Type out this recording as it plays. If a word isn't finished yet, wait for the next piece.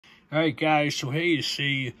All right, guys, so here you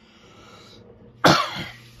see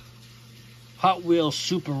Hot Wheels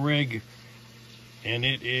Super Rig, and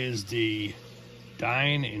it is the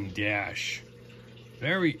Dine and Dash.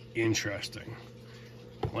 Very interesting.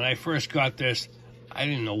 When I first got this, I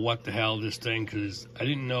didn't know what the hell this thing, because I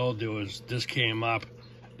didn't know this came up,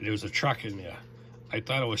 there was a truck in there. I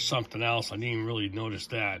thought it was something else. I didn't even really notice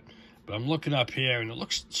that. But I'm looking up here, and it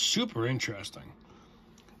looks super interesting.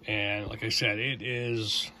 And like I said, it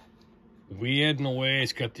is weird in a way.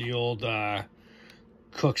 It's got the old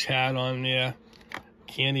cook's hat on there.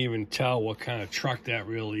 Can't even tell what kind of truck that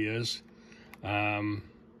really is. I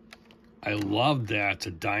love that. It's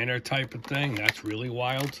a diner type of thing. That's really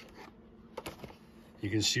wild. You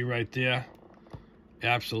can see right there.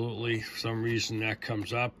 Absolutely. For some reason that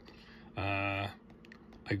comes up. I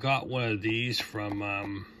got one of these from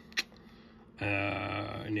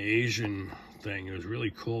an Asian thing. It was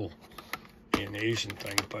really cool. An Asian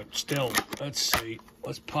thing, but still, let's see.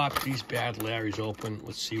 Let's pop these bad Larrys open.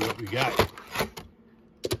 Let's see what we got.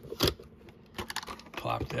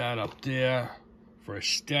 Pop that up there for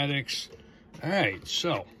aesthetics. All right,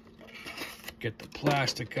 so get the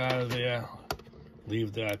plastic out of there.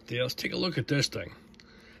 Leave that there. Let's take a look at this thing.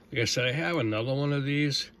 Like I said, I have another one of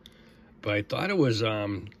these, but I thought it was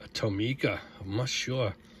a Tomica. I'm not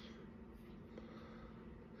sure.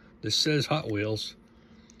 This says Hot Wheels.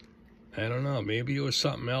 I don't know. Maybe it was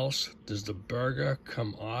something else. Does the burger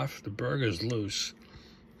come off? The burger's loose.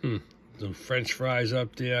 The French fries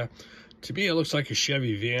up there. To me, it looks like a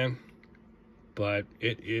Chevy van, but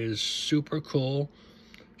it is super cool.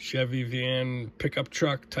 Chevy van pickup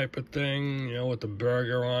truck type of thing, you know, with the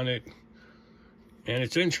burger on it. And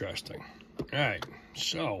it's interesting. All right,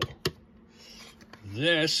 so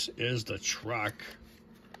this is the truck,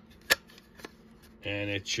 and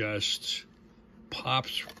it just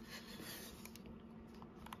pops.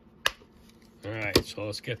 All right, so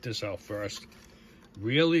let's get this out first.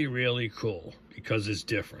 Really, really cool because it's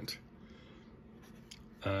different.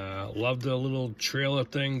 Love the little trailer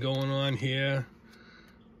thing going on here.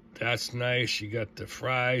 That's nice. You got the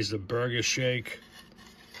fries, the burger shake,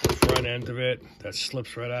 the front end of it. That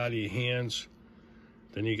slips right out of your hands.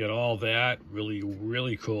 Then you got all that. Really,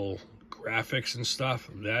 really cool graphics and stuff.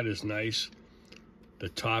 That is nice. The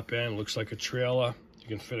top end looks like a trailer. You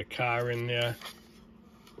can fit a car in there.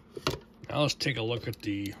 Now let's take a look at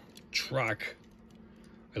the truck.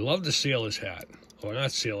 I love the sailor's hat. Or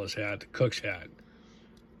not sailor's hat, the cook's hat.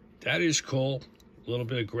 That is cool. A little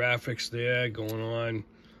bit of graphics there going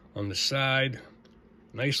on the side.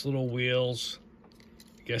 Nice little wheels.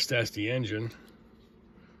 I guess that's the engine.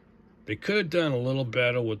 They could have done a little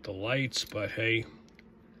better with the lights, but hey,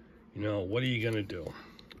 you know, what are you going to do?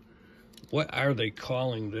 What are they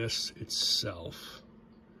calling this itself?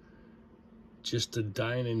 Just a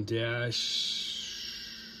dine and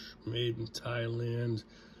dash, made in Thailand.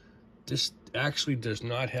 This actually does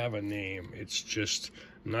not have a name. It's just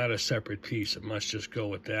not a separate piece. It must just go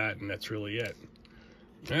with that, and that's really it.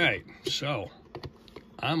 All right, so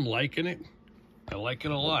I'm liking it. I like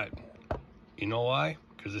it a lot. You know why?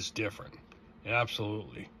 Because it's different.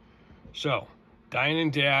 Absolutely. So, Dine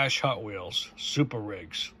and Dash Hot Wheels Super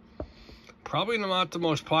Rigs. Probably not the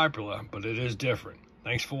most popular, but it is different.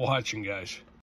 Thanks for watching, guys.